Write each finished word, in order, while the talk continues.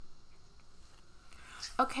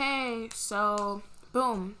Okay, so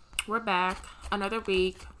boom, we're back. Another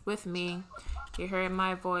week with me. You're hearing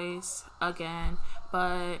my voice again,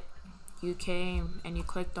 but you came and you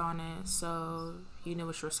clicked on it, so you knew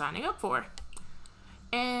what you were signing up for.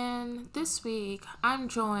 And this week, I'm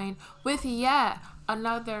joined with yet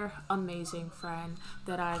another amazing friend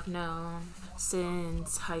that I've known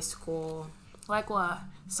since high school. Like what?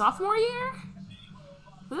 Sophomore year?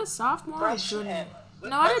 Was it sophomore or junior?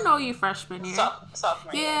 No, I didn't know you freshman year.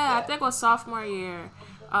 Sophomore year. Yeah, I think it was sophomore year.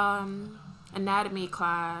 Anatomy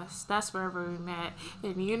class. That's where we met.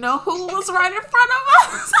 And you know who was right in front of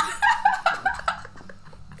us?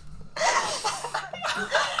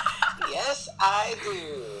 Yes, I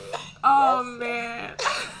do. Oh, yes. Man.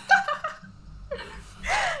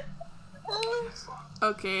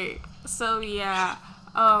 Okay, so yeah.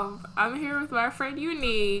 I'm here with my friend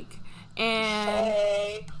Eunique. And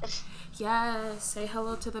Hey. yes, say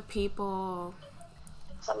hello to the people.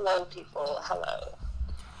 Hello, people. Hello.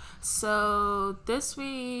 So this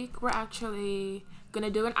week we're actually gonna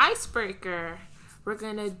do an icebreaker. We're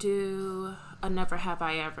gonna do a never have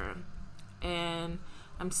I ever, and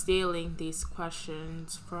I'm stealing these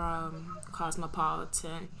questions from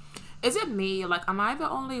Cosmopolitan. Is it me? Like, am I the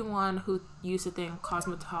only one who used to think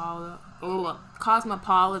Cosmopolitan,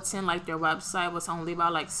 like their website was only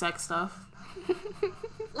about like sex stuff?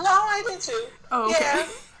 No, I did too. Oh, okay. Yeah.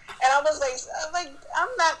 And I was like, I'm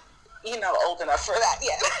not, old enough for that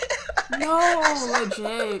yet. No,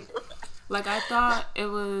 legit. Like, I thought it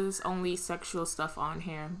was only sexual stuff on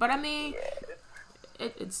here. But I mean,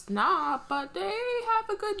 it's not, but they have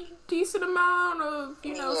a good, decent amount of,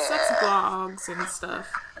 sex blogs and stuff.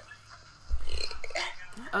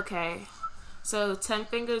 Okay. So, 10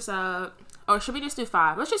 fingers up. Or should we just do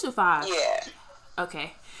 5? Let's just do 5. Yeah.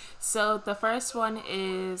 Okay. So, the first one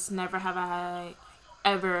is never have I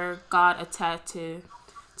ever got a tattoo.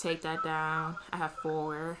 Take that down. I have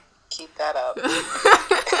 4. Keep that up.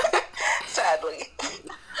 Sadly.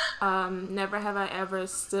 Never have I ever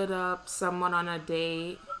stood up someone on a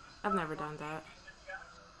date. I've never done that.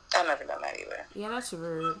 I've never done that either. Yeah, that's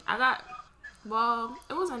rude.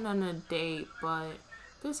 It wasn't on a date, but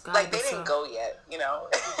this guy. Like, they didn't go yet,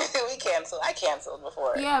 we canceled. I canceled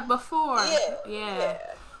before. Yeah, before. Yeah.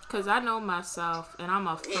 Because I know myself, and I'm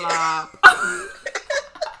a flop.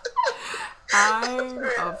 I'm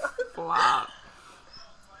a flop.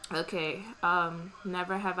 Okay.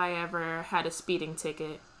 Never have I ever had a speeding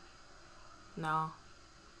ticket. No.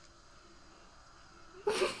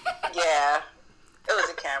 Yeah. It was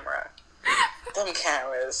a camera. Them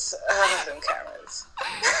cameras. Them cameras.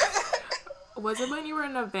 Was it when you were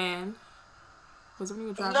in a van? Was it when you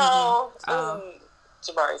were driving? No. It was in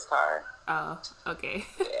Jabari's car. Oh, okay.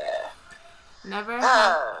 Yeah. Never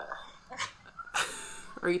have...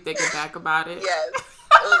 Are you thinking back about it? Yes.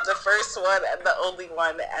 It was the first one and the only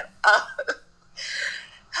one. And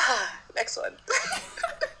next one.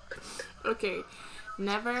 Okay.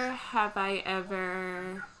 Never have I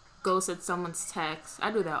ever ghosted someone's text.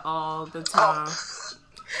 I do that all the time.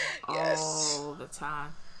 Yes. All the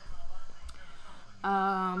time.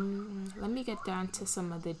 Let me get down to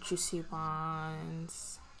some of the juicy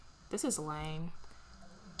ones. This is lame.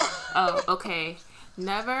 Oh, okay.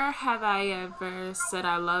 Never have I ever said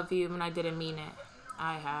I love you when I didn't mean it.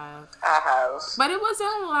 I have. But it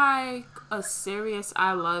wasn't like a serious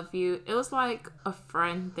I love you. It was like a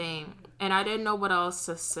friend thing. And I didn't know what else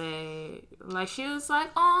to say. Like, she was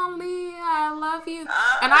like, oh, Lee, I love you.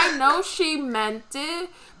 And I know she meant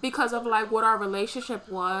it because of, like, what our relationship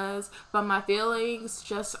was. But my feelings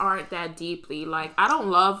just aren't that deeply. Like, I don't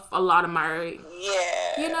love a lot of my...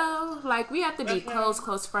 Yeah. Like, we have to be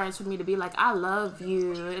close friends for me to be like, I love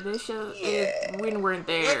you. And it's just... we weren't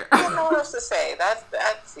there. I don't know what else to say.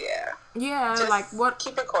 That's yeah. Yeah, just like, what...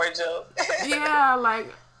 Keep it cordial. Yeah,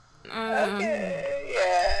 like... Okay,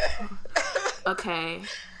 yeah. Okay.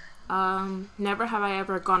 Never have I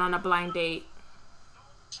ever gone on a blind date.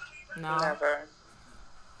 No. Never.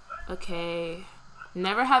 Okay.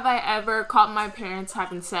 Never have I ever caught my parents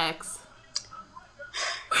having sex.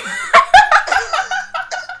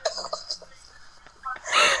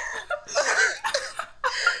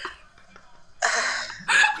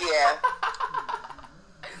 Yeah.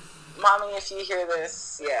 Mommy, if you hear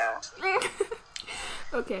this, yeah.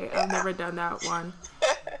 Okay, I've never done that one.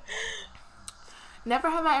 Never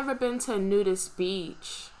have I ever been to a nudist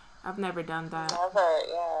beach. I've never done that. Never,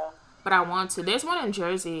 yeah. But I want to. There's one in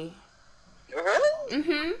Jersey. Really?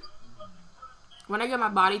 Mm-hmm. When I get my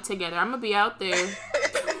body together, I'm gonna be out there.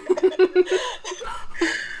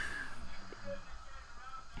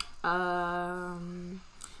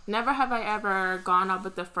 Never have I ever gone out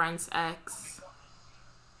with a friend's ex.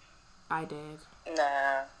 I did.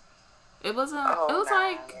 Nah. It wasn't. Oh, It was nah.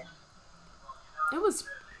 like. It was.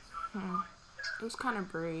 It was kind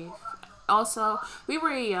of brief. Also, we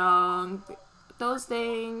were young. Those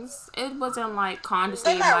things. It wasn't like They're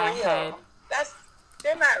consciously in not my head. real.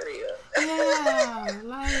 They're not real. Yeah,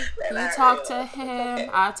 like They're you not talk real. to It's him, okay.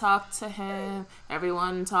 I talk to him,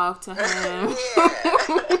 everyone talk to him.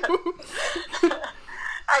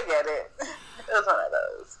 I get it. It was one of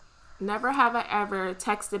those. Never have I ever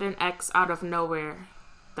texted an ex out of nowhere.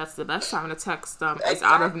 That's the best time to text them. Is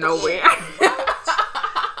out of Exactly. nowhere.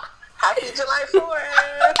 Happy July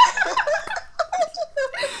 4th.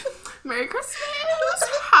 Merry Christmas.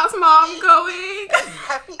 How's mom going?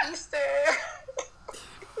 Happy Easter.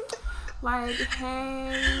 Like,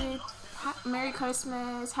 hey, Merry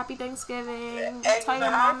Christmas, Happy Thanksgiving. Exactly. Tell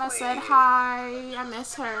your mom I said hi. I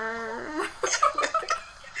miss her.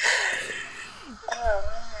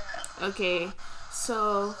 Okay,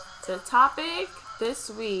 so the topic this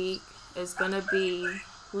week is gonna be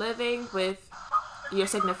living with your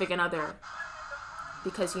significant other,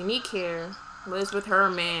 because Eunique here lives with her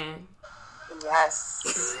man. Yes.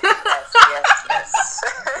 Yes.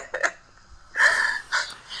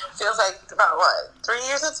 Feels like about what? 3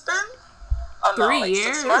 years it's been? Oh no, 3 like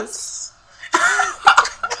years? 6 months.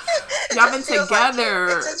 Y'all been together.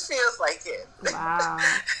 Like it just feels like it. Wow.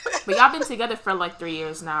 But y'all been together for like 3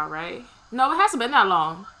 years now, right? No, it hasn't been that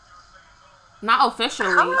long. Not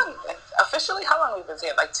officially. How long? Officially, how long have we been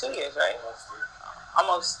together? Like 2 years, right?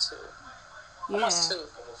 Almost 2. Yeah. Almost 2.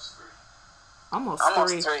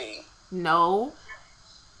 Almost 3. No.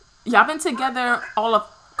 Y'all been together all of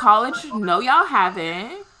college? No, y'all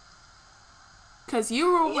haven't. Because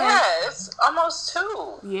you were with... Yes, almost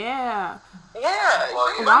 2. Yeah. Yeah.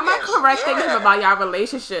 Why am I correcting him about y'all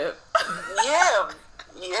relationship? Yeah,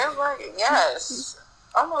 right. Yes.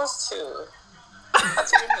 Almost 2.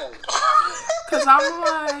 That's what you mean. Because I'm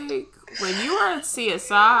like, when you were at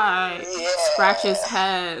CSI, scratch his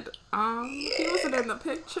head. He wasn't in the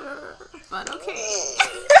picture, but okay.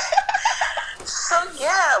 So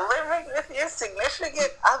yeah, living with your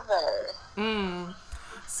significant other.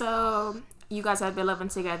 So you guys have been living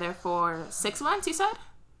together for 6 months, you said?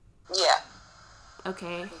 Yeah.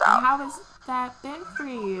 Okay. And About. how has that been for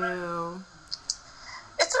you?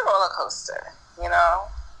 It's a roller coaster, you know.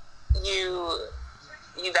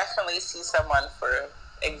 You definitely see someone for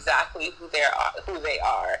exactly who they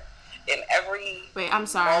are in every. Wait, I'm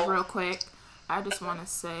sorry, real quick. I just want to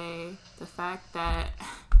say the fact that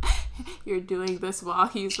you're doing this while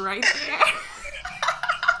he's right there.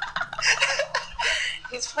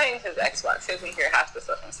 He's playing his Xbox. He doesn't hear half the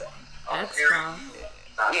stuff I'm saying. That's fine.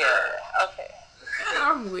 Yeah. Okay.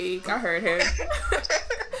 I'm weak. I heard him.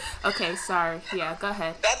 Okay, sorry. Yeah, go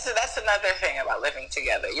ahead. That's another thing about living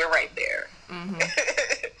together. You're right there. Mm-hmm.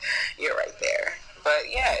 You're right there. But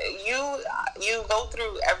yeah, you go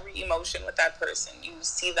through every emotion with that person. You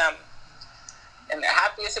see them in the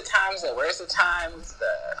happiest of times, the worst of times,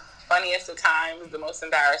 the funniest of times, the most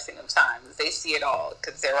embarrassing of times. They see it all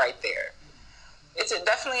because they're right there. It's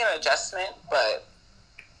definitely an adjustment, but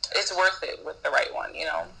it's worth it with the right one, you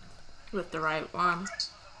know? With the right one.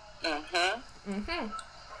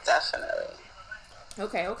 Definitely.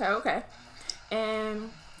 Okay.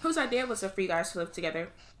 And whose idea was it for you guys to live together?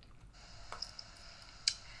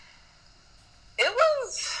 It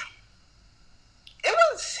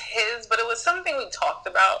was his, but it was something we talked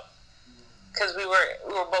about because we were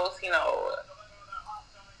both, you know,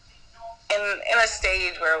 in a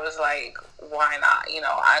stage where it was like, why not? You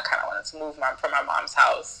know, I kind of wanted to move from my mom's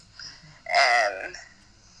house, and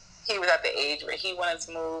he was at the age where he wanted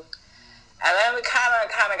to move, and then we kind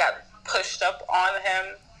of got pushed up on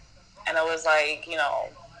him, and it was like, you know,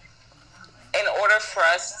 in order for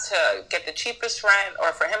us to get the cheapest rent,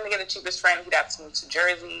 or for him to get the cheapest rent, he'd have to move to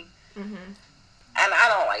Jersey. Mm-hmm. And I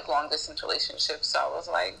don't like long distance relationships, so I was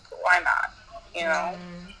like, why not? You know,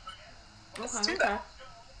 let's do that.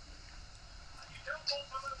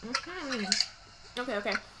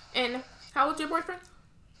 Okay. And how old's your boyfriend?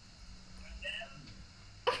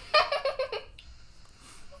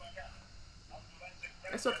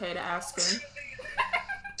 It's okay to ask him.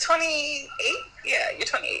 28? Yeah, you're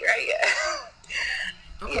 28, right?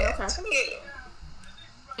 Yeah. Okay. 28.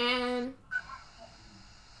 And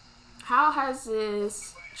how has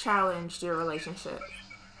this challenged your relationship?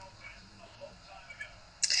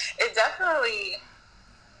 It definitely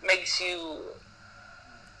makes you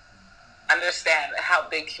understand how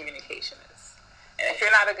big communication is. And if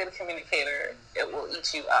you're not a good communicator, it will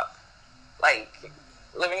eat you up. Like,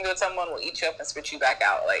 living with someone will eat you up and spit you back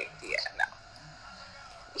out. Like, yeah, no.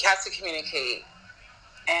 You have to communicate.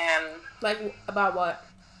 And like, about what?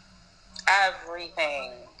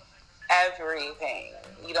 Everything. Everything.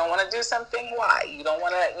 You don't want to do something? Why? You don't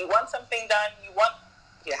want to, you want something done?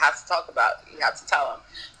 You have to talk about it. You have to tell them.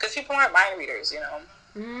 Because people aren't mind readers, you know?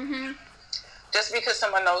 Mm-hmm. Just because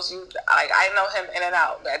someone knows you, like, I know him in and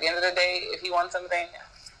out, but at the end of the day, if he wants something,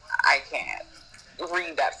 I can't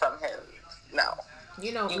read that from him. No.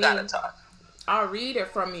 You know You me. gotta talk. I'll read it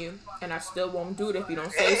from you, and I still won't do it if you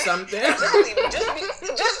don't say something. Exactly.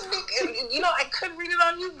 You know, I could read it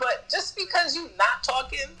on you, but just because you not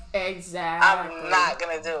talking, exactly, I'm not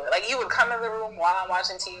gonna do it. Like, you would come in the room while I'm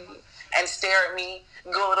watching TV and stare at me,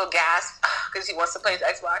 go a little gasp because he wants to play his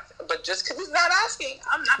Xbox, but just because he's not asking,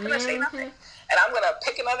 I'm not gonna say nothing, and I'm gonna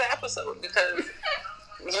pick another episode because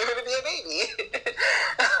you're gonna be a baby.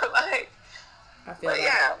 Like, I feel but that.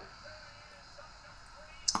 yeah.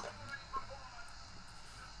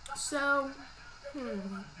 So,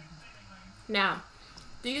 now,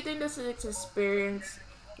 do you think this is an experience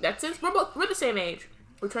that since we're the same age,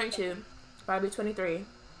 we're 22, probably 23.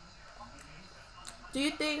 Do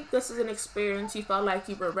you think this is an experience you felt like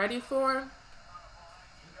you were ready for?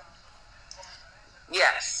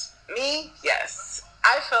 Yes. Me, yes.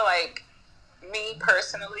 I feel like me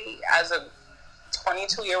personally, as a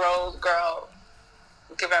 22-year-old girl,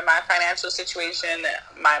 given my financial situation,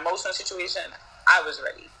 my emotional situation, I was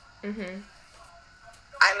ready. Mm-hmm.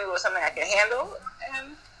 I knew it was something I could handle,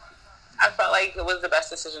 and I felt like it was the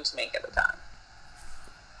best decision to make at the time.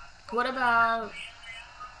 What about,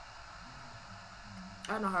 I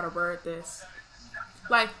don't know how to word this.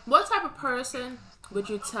 Like, what type of person would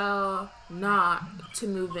you tell not to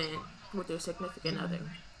move in with their significant other?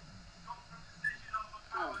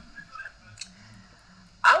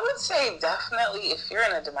 I would say definitely if you're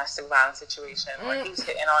in a domestic violence situation where he's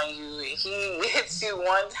hitting on you, he hits you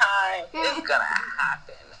one time, it's gonna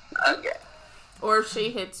happen again. Or if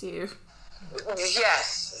she hits you.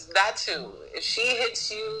 Yes, that too. If she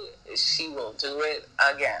hits you, she will do it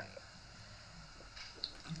again.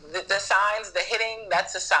 The signs, the hitting,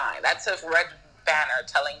 that's a sign. That's a red banner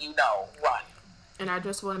telling you no, run. And I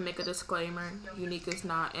just want to make a disclaimer. Eunique is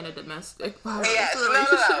not in a domestic violence Yes,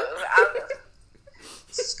 relationship. no. I'm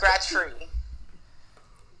scratch free.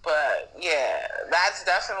 But yeah, that's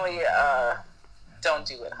definitely don't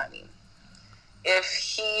do it, honey. If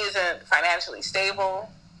he isn't financially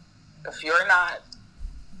stable, if you're not,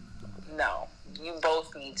 no. You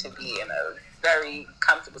both need to be in a very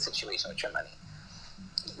comfortable situation with your money.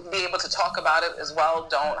 Be able to talk about it as well.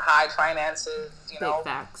 Don't hide finances, you know. Big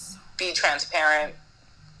facts. Be transparent.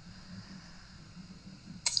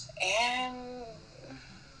 And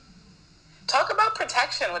talk about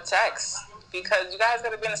protection with sex. Because you guys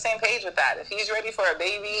got to be on the same page with that. If he's ready for a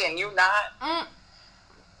baby and you're not,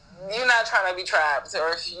 you're not trying to be trapped. Or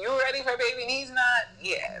if you're ready for a baby and he's not,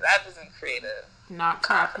 yeah, that doesn't create a not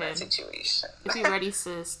trap him situation. If you're ready,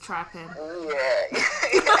 sis, trap him. Yeah.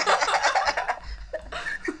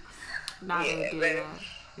 Not gonna do that.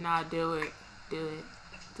 Nah, do it. Do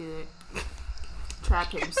it.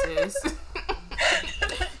 Trap him, sis.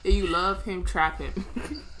 If you love him, trap him.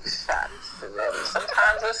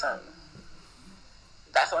 Sometimes, listen,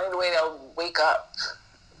 that's only the way they'll wake up.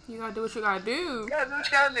 You gotta do what you gotta do. You gotta do what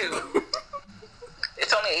you gotta do.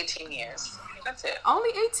 It's only 18 years. That's it. Only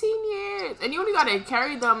 18 years. And you only gotta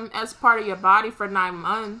carry them as part of your body for 9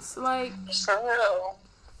 months. Like, for real.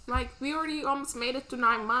 Like, we already almost made it through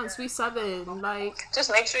 9 months. We 7. Like,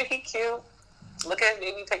 just make sure he cute. Look at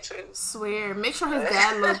baby pictures. Swear. Make sure his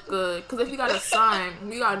dad look good. Because if you got a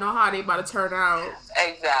son, you gotta know how they about to turn out.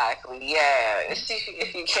 Exactly. Yeah.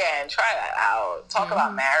 If you can, try that out. Talk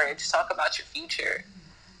about marriage. Talk about your future.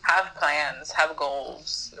 Have plans. Have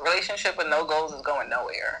goals. A relationship with no goals is going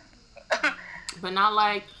nowhere. But not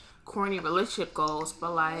like corny relationship goals,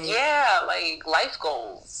 but like... yeah, like life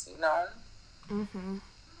goals, you know? Mm-hmm.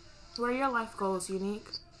 What are your life goals,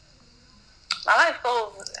 Eunique? My life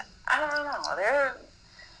goals, I don't know.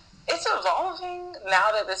 It's evolving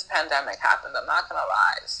now that this pandemic happened. I'm not gonna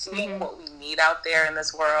lie. Seeing what we need out there in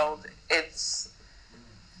this world, it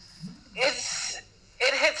hits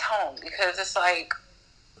home because it's like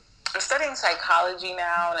I'm studying psychology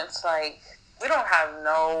now, and it's like we don't have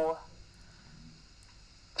no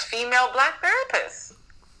female black therapists.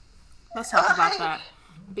 Let's talk about that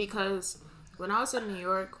because when I was in New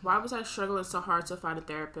York, why was I struggling so hard to find a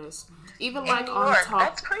therapist? Even like New on York, Talk,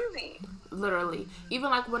 that's crazy. Literally, even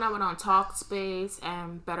like when I went on Talkspace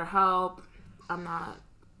and BetterHelp, I'm not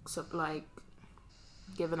like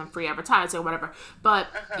giving them free advertising or whatever. But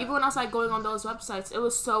even when I was like going on those websites, it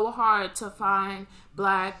was so hard to find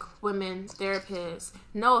black women therapists.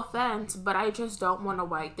 No offense, but I just don't want a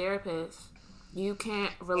white therapist. You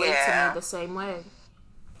can't relate to me the same way.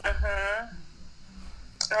 Mm-hmm.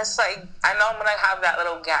 And it's like, I know I'm going to have that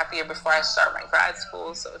little gap year before I start my grad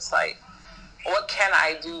school. So it's like, what can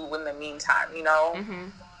I do in the meantime, you know,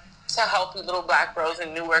 to help you little black girls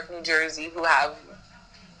in Newark, New Jersey who have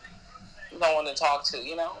no one to talk to,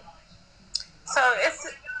 you know? So it's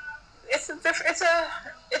an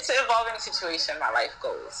evolving situation. My life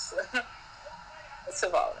goes. It's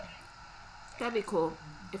evolving. That'd be cool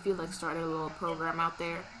if you like started a little program out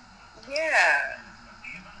there. Yeah.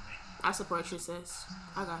 I support you, sis.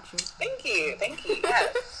 I got you. Thank you.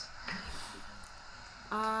 Yes.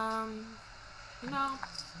 You know,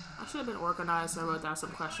 I should have been organized and wrote down some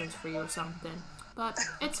questions for you or something, but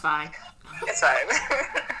it's fine. It's fine.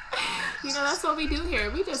 You know, that's what we do here.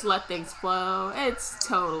 We just let things flow. It's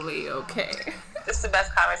totally okay. It's the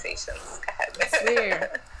best conversations. Go ahead.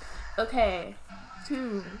 Swear. Okay.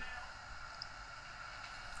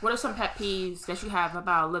 What are some pet peeves that you have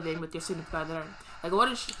about living with your significant other? Like, what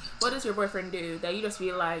does your boyfriend do that you just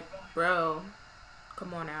be like, bro,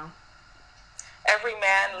 come on now? Every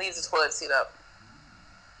man leaves the toilet seat up.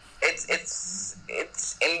 It's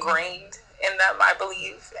ingrained in them, I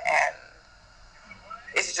believe, and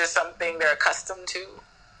it's just something they're accustomed to.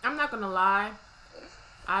 I'm not gonna lie.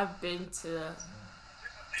 I've been to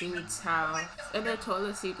dude's house and the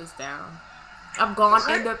toilet seat was down. I've gone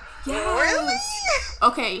in the Really?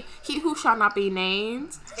 Okay, he who shall not be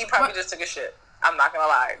named. He probably just took a shit. I'm not gonna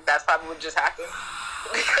lie. That's probably what just happened.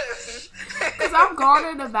 Because I've gone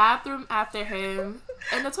in the bathroom after him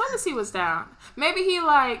and the toilet seat was down. Maybe he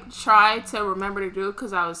like tried to remember to do it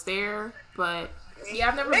because I was there, but yeah,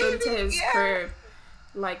 I've never been to his crib.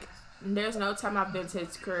 Like, there's no time I've been to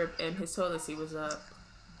his crib and his toilet seat was up.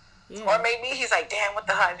 Yeah. Or maybe he's like, damn, what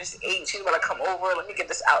the hell? I just ate. She's gonna come over. Let me get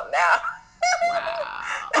this out now. Wow.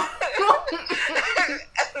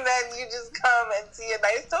 And then you just come and see a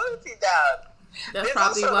nice toilet seat down. That's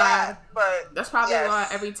probably why. That's probably why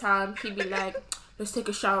every time he'd be like, "Let's take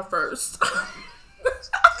a shower first."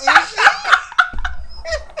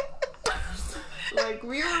 Like,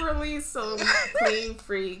 we were really some clean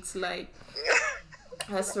freaks. Like,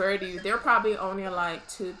 I swear to you, there were probably only like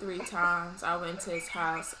 2-3 times I went to his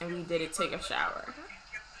house and we didn't take a shower.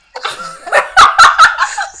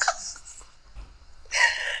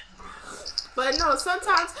 But no,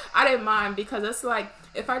 sometimes I didn't mind because it's like,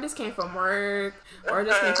 if I just came from work or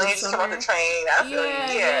just came from you just come on the train. I feel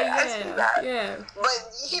I see that. Yeah.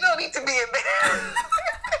 But he don't need to be in there.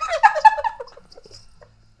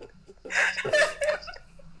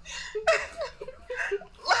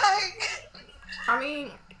 Like, I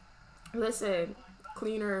mean, listen,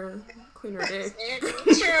 cleaner dick.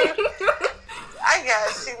 True. I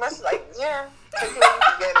guess she must get it.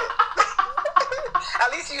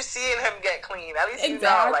 At least you seeing him get clean. At least you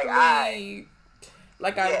know,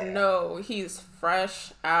 I know he's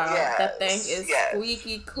fresh out. Yes, that thing is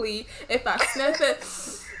squeaky clean. If I sniff it,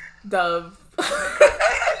 Dove.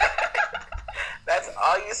 That's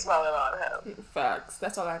all you smelling on him. Facts.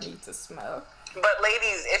 That's all I need to smell. But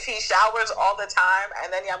ladies, if he showers all the time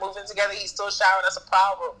and then y'all moving together, he's still showering, that's a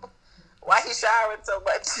problem. Why he showering so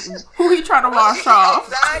much? Who he trying to wash off?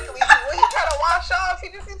 Exactly. What he trying to wash off? He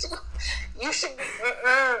just needs to. You should be.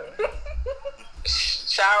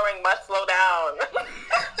 Showering must slow down.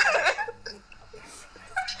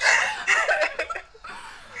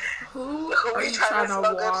 Who are you trying to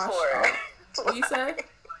smell good for? What you say?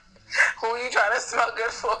 Who are you trying to smell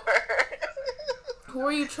good for? Who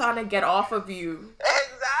are you trying to get off of you?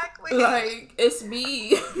 Exactly. Like, it's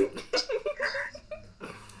me.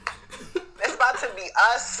 It's about to be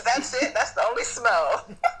us. That's it. That's the only smell.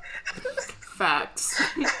 Facts.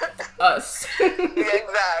 Us.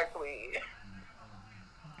 Exactly.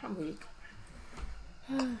 I'm weak.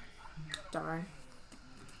 Darn.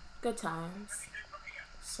 Good times.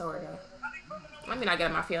 Sorta. Let me not get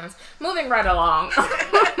in my feelings. Moving right along.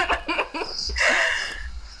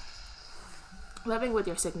 Living with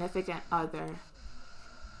your significant other.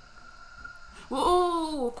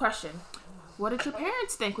 Ooh, question. What did your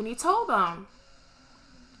parents think when you told them?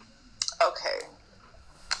 Okay.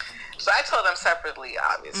 So I told them separately,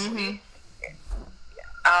 obviously.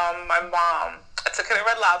 My mom, I took her to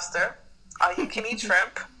Red Lobster, all you can eat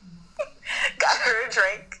shrimp, got her a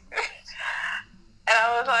drink, and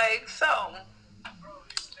I was like, so,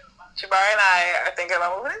 Jabari and I are thinking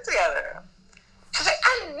about moving in together. She's like,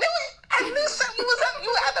 I knew it. I knew something was up. You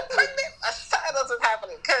were either pregnant or something else was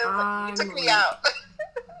happening because you took me out.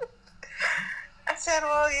 I said,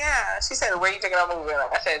 well, yeah. She said, where are you thinking about moving?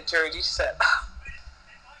 I said, Jersey. She said,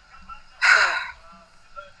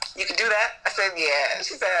 you can do that? I said, yeah.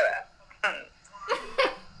 She said,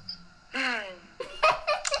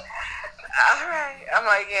 All right. I'm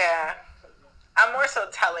like, yeah. I'm more so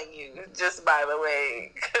telling you, just by the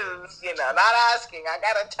way, because, not asking. I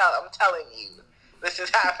got to tell. I'm telling you, this is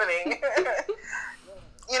happening.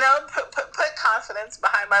 Put confidence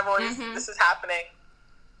behind my voice. Mm-hmm. This is happening.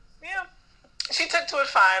 Yeah. She took to it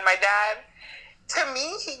fine. My dad, to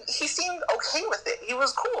me, he seemed okay with it. He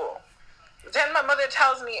was cool. Then my mother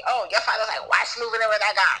tells me, oh, your father's like, why she moving in with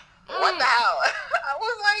that guy? What the hell? I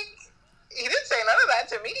was like, he didn't say none of that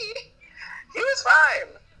to me. He was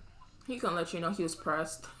fine. He gonna let you know he was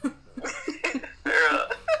pressed. Girl.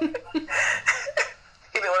 He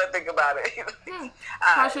didn't want to think about it.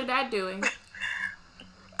 How's your dad doing?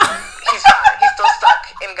 He's fine. He's still stuck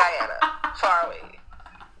in Guyana. Far away.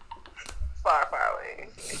 Far, far away.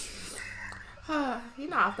 You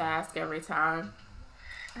don't have to ask every time.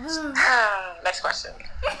 Next question.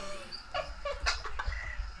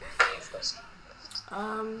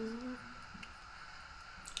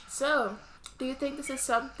 So, do you think this is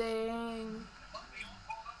something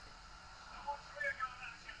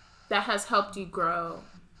that has helped you grow?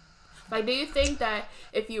 Like, do you think that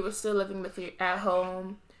if you were still living with you at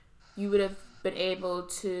home, you would have been able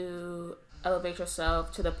to elevate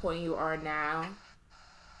yourself to the point you are now?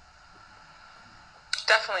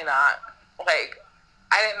 Definitely not. Like,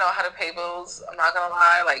 I didn't know how to pay bills, I'm not gonna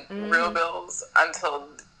lie, like, real bills, until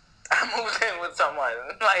I moved in with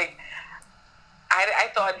someone. Like, I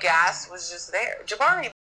thought gas was just there.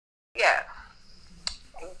 Jabari, yeah.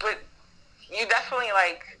 But you definitely,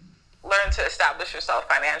 like, learn to establish yourself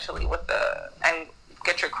financially and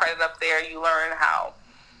get your credit up there. You learn how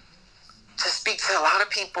to speak to a lot of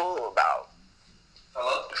people about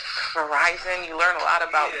Verizon. You learn a lot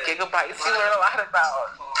about gigabytes. You learn a lot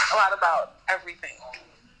about everything.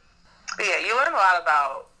 But yeah, you learn a lot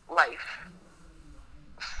about life.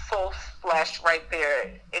 Full flesh right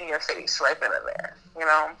there in your face, right then and there,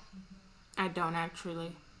 I don't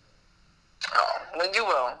actually. Oh, well, you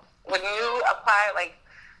will. When you apply, like,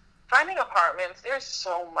 finding apartments, there's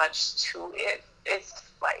so much to it. It's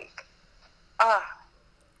like,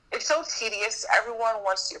 it's so tedious. Everyone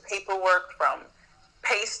wants your paperwork, from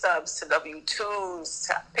pay stubs to W-2s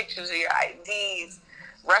to pictures of your IDs,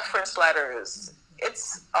 reference letters.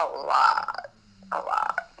 It's a lot.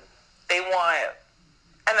 They want,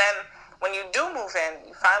 and then when you do move in,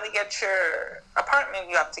 you finally get your apartment,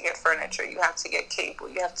 you have to get furniture, you have to get cable,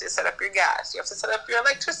 you have to set up your gas, you have to set up your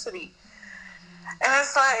electricity. And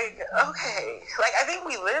it's like, okay. Like, I think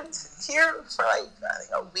we lived here for, like,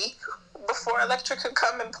 a week before electric could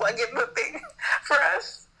come and plug in the thing for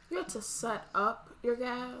us. You had to set up your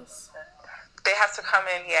gas? They have to come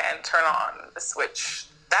in, and turn on the switch.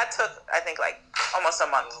 That took, I think, like, almost a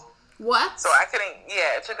month. What? So I couldn't,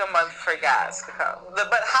 it took a month for gas to come.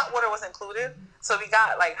 But hot water was included, so we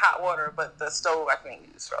got, like, hot water, but the stove I couldn't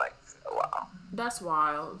use for, like, a while. That's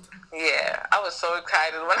wild. Yeah, I was so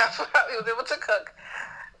excited when I finally was able to cook.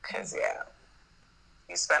 Because,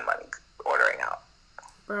 you spend money ordering out.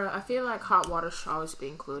 Bro, I feel like hot water should always be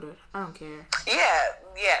included. I don't care. Yeah.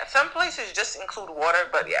 Some places just include water,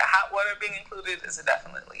 but hot water being included is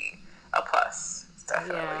definitely a plus. It's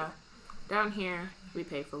definitely. Yeah. Down here, we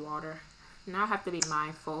pay for water. Now I have to be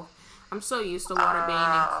mindful. I'm so used to water being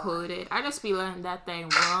included. I just be letting that thing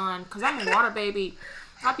run. Because I'm a water baby.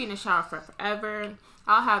 I'll be in the shower for forever.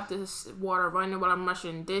 I'll have this water running while I'm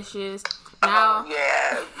washing dishes. Now,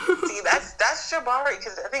 See, that's Jabari.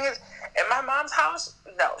 Because the thing is, in my mom's house,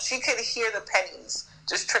 no, she could hear the pennies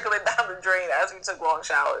just trickling down the drain as we took long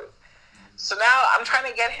showers. So now I'm trying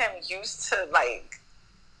to get him used to, like,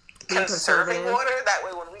 conserving water. That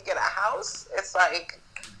way, when we get a house, it's like,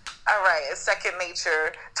 all right, it's second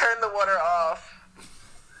nature. Turn the water off.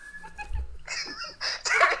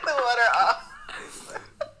 Turn the water off.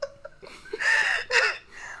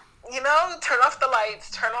 Turn off the lights,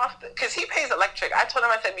 because he pays electric. I told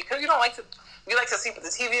him, I said, because you like to sleep with the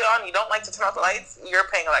TV on, you don't like to turn off the lights, you're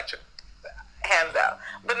paying electric. Hands down.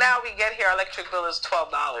 But now we get here, our electric bill is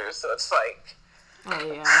 $12, so it's like, oh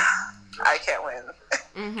yeah, I can't win.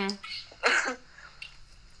 Mm-hmm.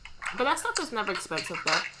 But that stuff is never expensive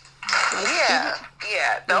though. Like,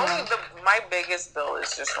 My biggest bill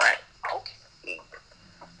is just rent. Okay.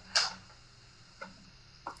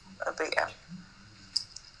 But yeah.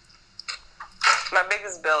 My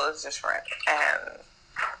biggest bill is just rent. And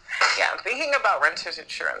I'm thinking about renter's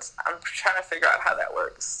insurance. I'm trying to figure out how that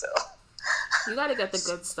works still. You gotta get the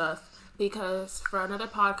good stuff. Because for another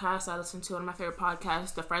podcast I listened to, one of my favorite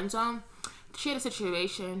podcasts, The Friend Zone, she had a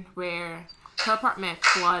situation where her apartment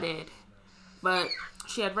flooded, but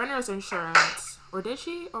she had renter's insurance. Or did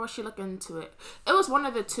she? Or was she looking into it? It was one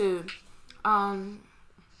of the two.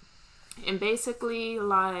 And basically,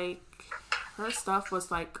 like, her stuff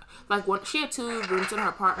was like one. She had 2 rooms in her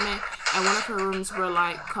apartment, and one of her rooms were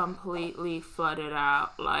like completely flooded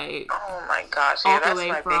out, like Oh my gosh, all yeah, the that's way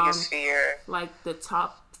my from biggest fear. like the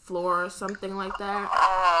top floor or something like that.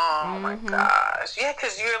 Oh my gosh. Yeah,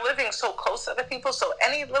 because you're living so close to other people, so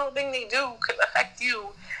any little thing they do could affect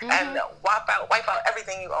you and wipe out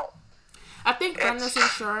everything you own. I think renter's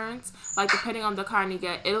insurance, like depending on the kind you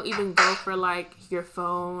get, it'll even go for like your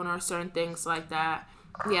phone or certain things like that.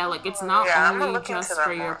 Yeah, like it's not only just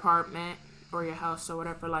for your apartment or your house or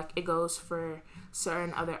whatever. Like it goes for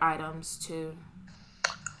certain other items too.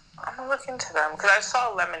 I'm gonna look into them because I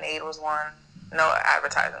saw Lemonade was one. No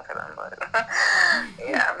advertising for them, but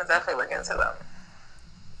yeah, I'm gonna definitely look into them.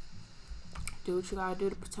 Do what you gotta do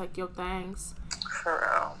to protect your things.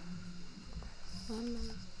 For real.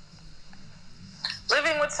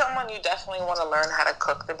 Living with someone, you definitely want to learn how to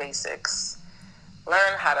cook the basics.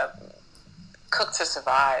 Learn how to cook to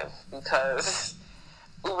survive because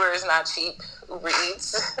Uber is not cheap. Uber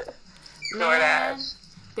Eats, DoorDash.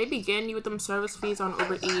 They be getting you with them service fees on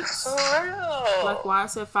Uber Eats. For real. Like, why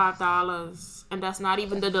is it $5? And that's not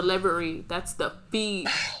even the delivery. That's the fee.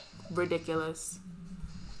 Ridiculous.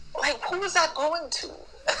 Like, who is that going to?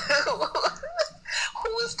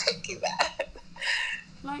 Who is taking that?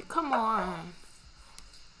 Like, come on.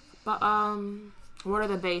 But, what are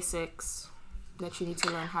the basics that you need to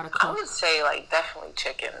learn how to cook? I would say, like, definitely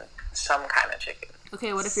chicken. Some kind of chicken.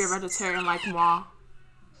 Okay, what if you're vegetarian like moi?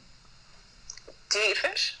 Do you eat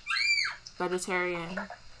fish? Vegetarian.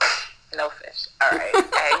 No fish. All right. And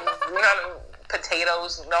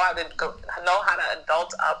potatoes. Know how to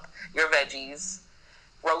adult up your veggies.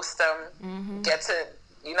 Roast them. Mm-hmm. Get to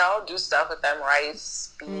do stuff with them.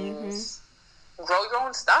 Rice, beans. Mm-hmm. Grow your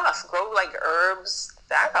own stuff. Grow like herbs.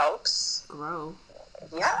 That helps. Grow.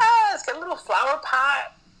 Yes. Get a little flower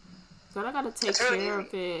pot. So I gotta take care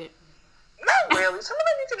of it. Not really. Some of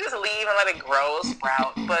them you can just leave and let it grow,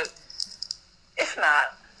 sprout. But if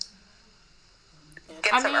not,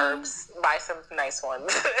 get some herbs. Buy some nice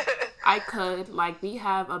ones. I could. Like, we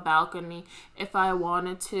have a balcony. If I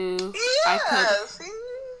wanted to, yes. I could.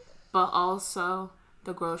 But also,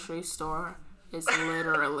 the grocery store is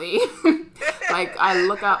literally... like, I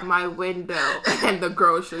look out my window and the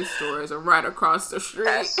grocery store is right across the street.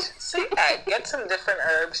 Get some different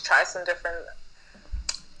herbs. Try some different...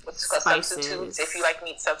 substitutes. If you like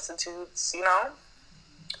meat substitutes,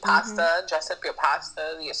 pasta, dress up your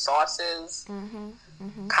pasta, your sauces,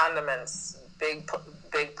 condiments, big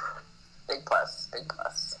plus.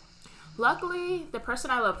 Luckily, the person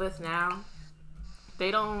I live with now, they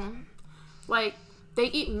don't they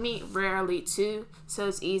eat meat rarely too, so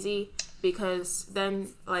it's easy because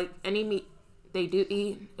then like any meat they do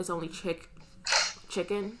eat is only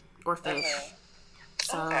chicken or fish.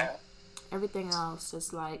 So everything else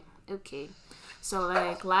is like okay. So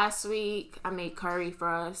like last week I made curry for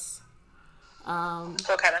us.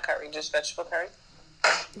 What kind of curry? Just vegetable curry?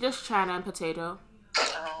 Just chana and potato.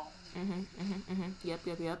 Oh.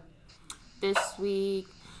 Yep. This week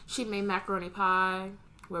she made macaroni pie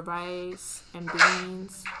with rice and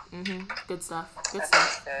beans. Good stuff. Good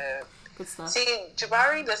stuff. See,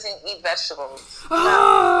 Jabari doesn't eat vegetables.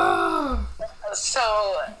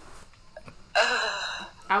 So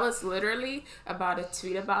I was literally about to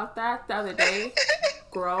tweet about that the other day.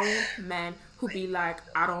 Grown men who be like,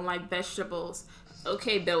 I don't like vegetables.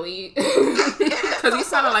 Okay, Billy. Because you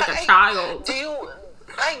sounded like a child. Do you,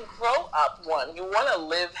 grow up one? You want to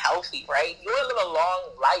live healthy, right? You want to live a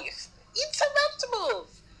long life. Eat some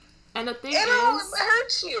vegetables. And the thing is, it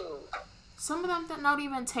hurts you. Some of them that don't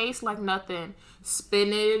even taste like nothing.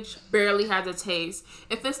 Spinach barely has a taste.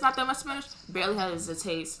 If it's not that much spinach, barely has a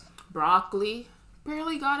taste. Broccoli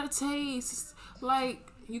barely got a taste. Like,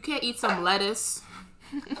 you can't eat some lettuce.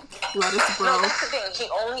 Lettuce, bro. No, that's the thing. He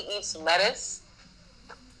only eats lettuce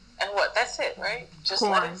and what? That's it, right? Just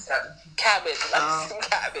corn. Lettuce. Cabbage. Lettuce and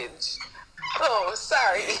cabbage. Oh,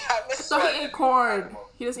 sorry. I missed So he ate corn.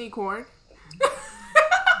 He doesn't eat corn?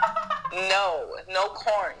 No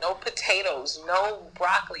corn, no potatoes, no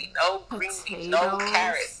broccoli, no green beans, no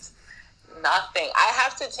carrots, nothing. I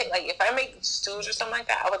have to take, if I make stews or something like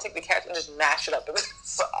that, I would take the carrots and just mash it up in the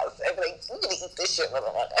sauce and be like, you need to eat this shit,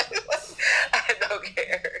 motherfucker. I don't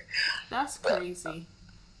care. That's crazy.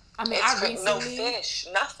 I mean, I recently... No fish,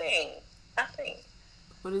 nothing.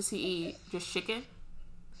 What does he eat? Just chicken?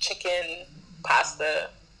 Chicken, pasta,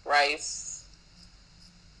 rice.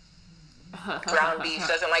 Ground beef,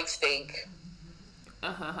 doesn't like steak.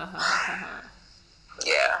 Yeah.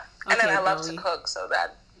 And then I love to cook, so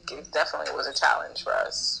that definitely was a challenge for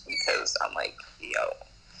us because I'm like,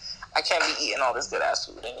 I can't be eating all this good ass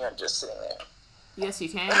food and you're just sitting there. Yes, you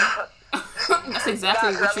can. That's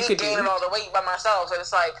exactly what you could do. I'm gaining all the weight by myself, so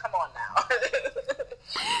it's like, come on now.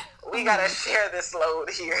 We gotta share this load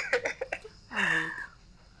here.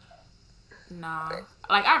 Nah.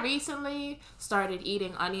 Like, I recently started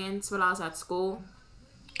eating onions when I was at school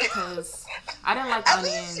because I didn't like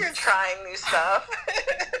onions. At least you're trying new stuff.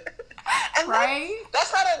 And right?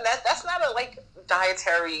 That's not a like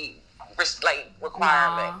dietary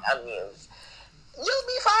requirement. Onions. You'll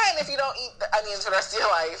be fine if you don't eat the onions for the rest of your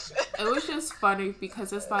life. It was just funny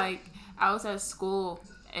because it's like I was at school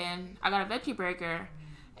and I got a veggie burger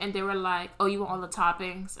and they were like, "Oh, you want all the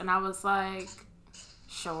toppings?" And I was like,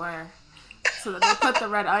 "Sure." So then they put the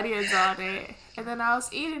red onions on it and then I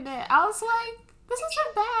was eating it. I was like, this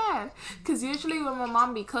isn't bad. Because usually when my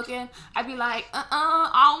mom be cooking, I'd be like,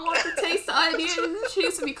 I don't want to taste the onions. She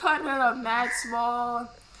used to be cutting it up mad small.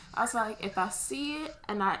 I was like, if I see it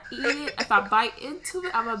and I eat it, if I bite into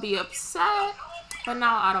it, I'm going to be upset. But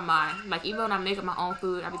now I don't mind. Like, even when I'm making my own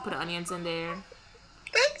food, I be putting onions in there.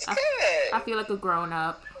 That's good. I feel like a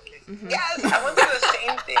grown-up. Mm-hmm. Yes, I went through the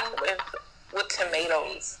same thing with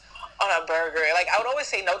tomatoes on a burger. Like, I would always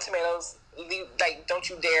say no tomatoes. Like, don't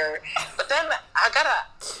you dare. But then I got a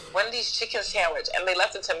Wendy's chicken sandwich, and they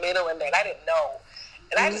left a tomato in there, and I didn't know.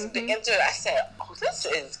 And I just bit into it. I said, oh, this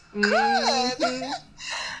is good.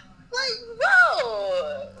 Like,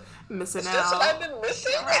 bro. Missing out. That's what I've been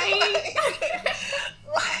missing. Right?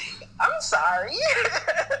 like, I'm sorry.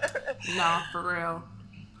 No, for real.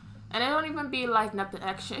 And it don't even be like nothing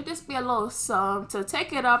extra. It just be a little sum to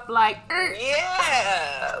take it up like.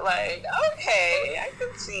 Yeah, like, okay, I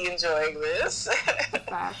can see enjoying this.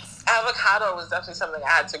 Facts. Avocado was definitely something I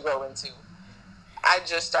had to grow into. I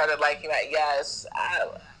just started liking that, yes.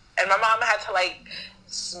 And my mom had to like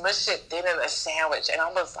smush it thin in a sandwich. And I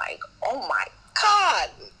was like, oh my God,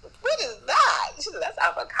 what is that? She said, that's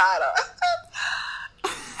avocado.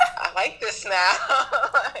 I like this now.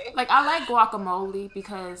 Like, I like guacamole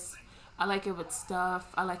because I like it with stuff.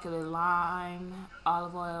 I like it with lime,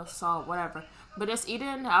 olive oil, salt, whatever. But just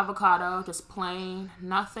eating avocado, just plain,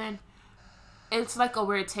 nothing, it's like a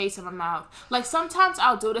weird taste in my mouth. Like, sometimes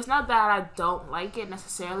I'll do this. Not that I don't like it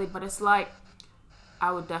necessarily, but it's like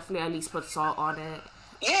I would definitely at least put salt on it.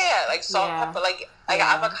 Yeah, like salt, pepper, like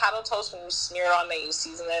avocado toast when you smear it on there, you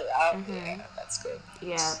season it up. Yeah, that's good.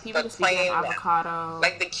 Yeah, people just plain avocado.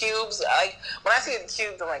 Like the cubes, like when I see the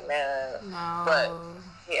cubes, I'm like, man. No. But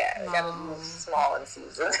yeah, you gotta do small and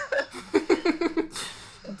seasoned.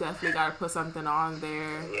 Definitely gotta put something on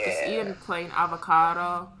there. Yeah. Just eating plain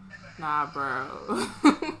avocado, nah, bro.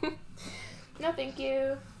 No, thank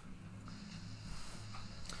you.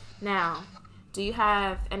 Now, do you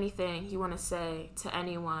have anything you want to say to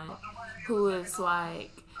anyone who is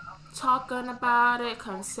like talking about it,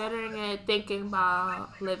 considering it, thinking about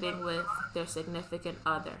living with their significant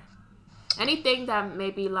other? Anything that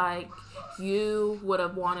maybe like you would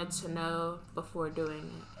have wanted to know before doing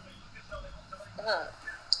it?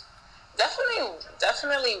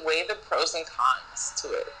 Definitely weigh the pros and cons to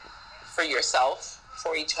it for yourself,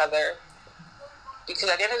 for each other. Because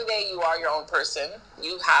at the end of the day, you are your own person.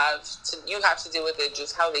 You have to deal with it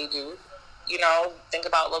just how they do. You know, think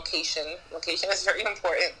about location. Location is very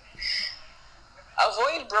important.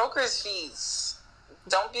 Avoid broker's fees.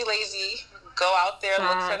 Don't be lazy. Go out there,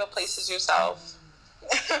 look for the places yourself.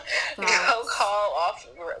 Go call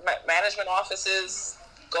management offices.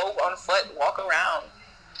 Go on foot, walk around.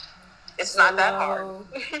 It's not that hard.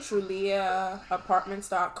 Trulia,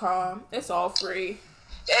 apartments.com. It's all free.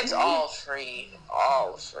 It's all free.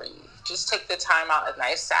 All free. Just take the time out a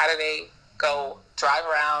nice Saturday. Go drive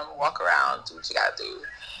around, walk around, do what you gotta do.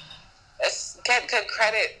 Get good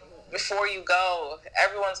credit before you go.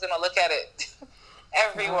 Everyone's gonna look at it.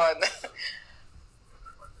 Everyone.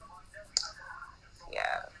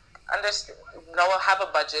 Yeah. Understand. Have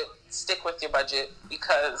a budget. Stick with your budget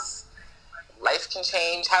because life can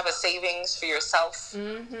change. Have a savings for yourself.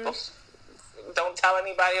 Don't tell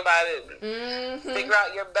anybody about it. Figure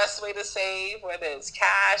out your best way to save, whether it's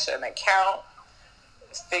cash, an account.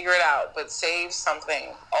 Figure it out, but save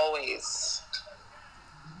something always.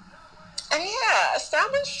 And yeah,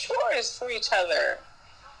 establish chores for each other.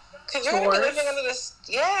 Because you're going to be living under this.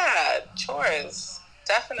 Yeah, chores.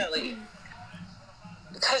 Definitely.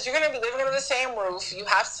 Because you're going to be living under the same roof. You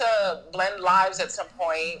have to blend lives at some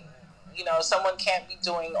point. You know, someone can't be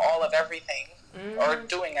doing all of everything. Or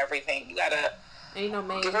doing everything. You gotta give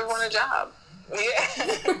everyone a job. Yeah.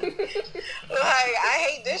 Like, I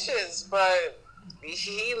hate dishes, but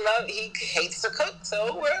he hates to cook,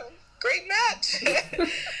 so we're a great match.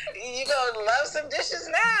 You gonna love some dishes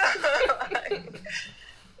now.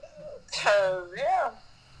 Yeah.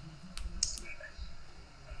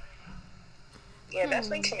 Yeah,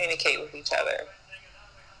 definitely communicate with each other.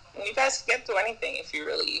 And you guys can get through anything if you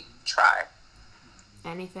really try.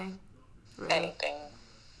 Anything? Really? Anything.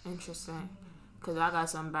 Interesting. Because I got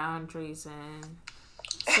some boundaries, and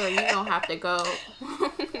so you don't have to go.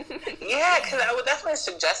 Yeah, because I would definitely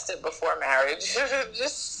suggest it before marriage.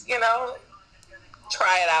 Just,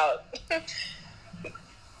 try it out.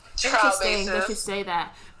 Interesting that you say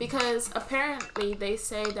that, because apparently they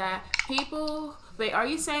say that people. Wait, are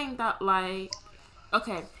you saying that, like,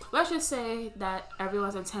 okay, let's just say that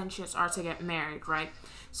everyone's intentions are to get married, right?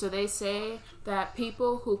 So they say that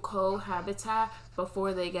people who cohabitate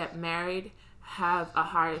before they get married have a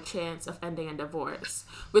higher chance of ending in divorce,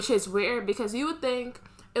 which is weird because you would think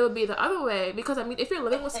it would be the other way. Because I mean, if you're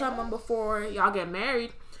living with someone before y'all get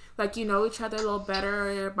married, like, you know each other a little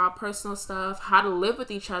better about personal stuff, how to live with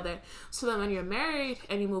each other. So then when you're married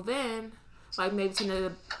and you move in, like maybe to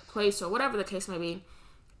another place or whatever the case may be,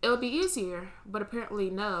 it'll be easier. But apparently,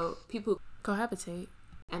 no. People who cohabitate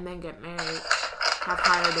and then get married have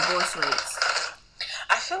higher divorce rates.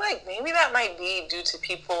 I feel like maybe that might be due to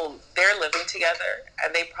people, they're living together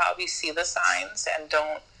and they probably see the signs and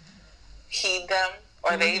don't heed them,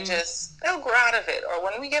 or they'll grow out of it, or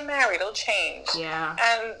when we get married it'll change. Yeah.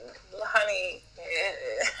 And honey,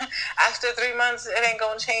 after 3 months it ain't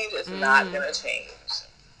gonna change. It's not gonna change.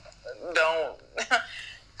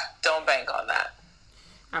 Don't bank on that.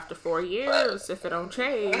 After 4 years, if it don't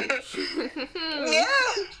change. Yeah.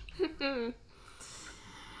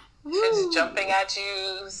 She's jumping at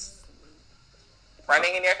you,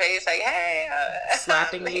 running in your face like, hey,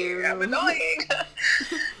 slapping you. I'm annoying.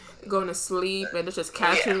 Going to sleep and it's just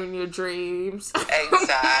catching you in your dreams.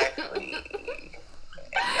 Exactly.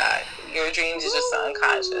 Your dreams is just the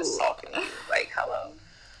unconscious talking to you. Like, hello.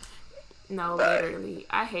 No, literally.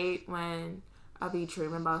 I hate when I be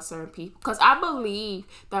dreaming about certain people. Because I believe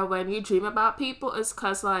that when you dream about people, it's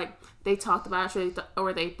because, like, they talked about you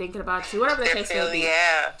or they thinking about you, whatever the case may be.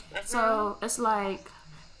 Yeah. So, it's like,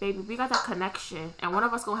 baby, we got that connection. And one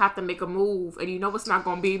of us going to have to make a move. And you know it's not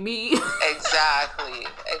going to be me. Exactly.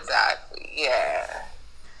 Yeah.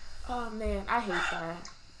 Oh, man. I hate that.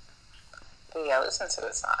 But yeah, listen to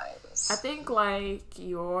the signs. I think, like,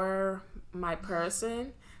 you're my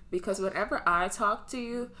person. Because whenever I talk to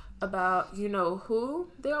you about you know who,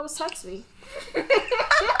 they always text me.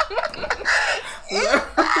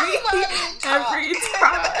 every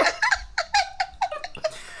time.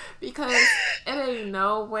 Because it ain't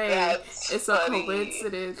no way it's a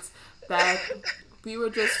coincidence that we were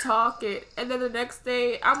just talking and then the next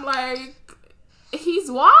day I'm like, he's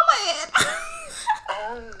wildin'.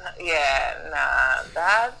 Yeah, nah,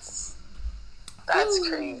 that's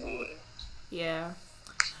crazy. Yeah.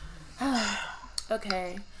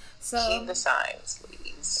 Okay, so heed the signs,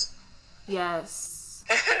 please. Yes,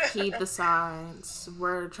 heed the signs.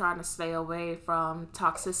 We're trying to stay away from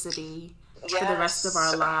toxicity for the rest of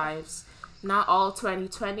our lives. Not all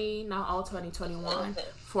 2020, not all 2021,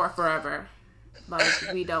 for forever.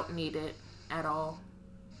 Like, we don't need it at all.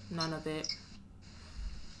 None of it.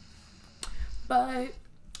 But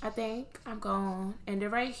I think I'm going to end it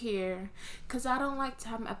right here because I don't like to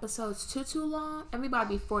have episodes too long. And we about to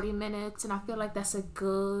be 40 minutes, and I feel like that's a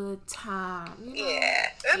good time. You know? Yeah,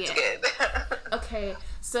 that's good. Okay,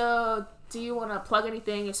 so do you want to plug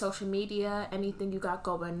anything, your social media, anything you got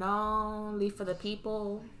going on, leave for the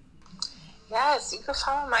people? Yes, you can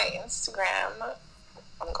follow my Instagram.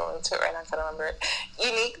 I'm going to it right now. I can't remember it.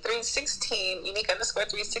 Eunique316,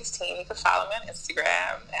 Eunique_316. You can follow me on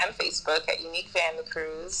Instagram and Facebook at Eunique Van de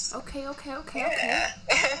Cruz. Okay. Yeah.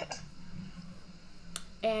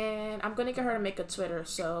 And I'm gonna get her to make a Twitter,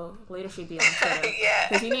 so later she'll be on Twitter. Yeah.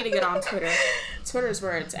 Because you need to get on Twitter. Twitter's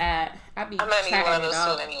where it's at. I'm gonna need one of those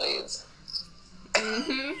soon, anyways.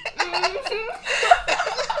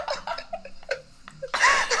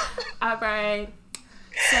 All right.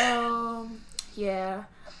 So yeah,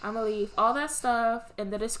 I'm gonna leave all that stuff in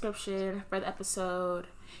the description for the episode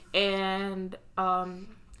and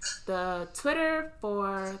the Twitter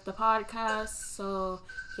for the podcast, so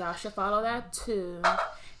y'all should follow that too.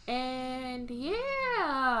 And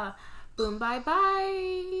yeah, boom, bye.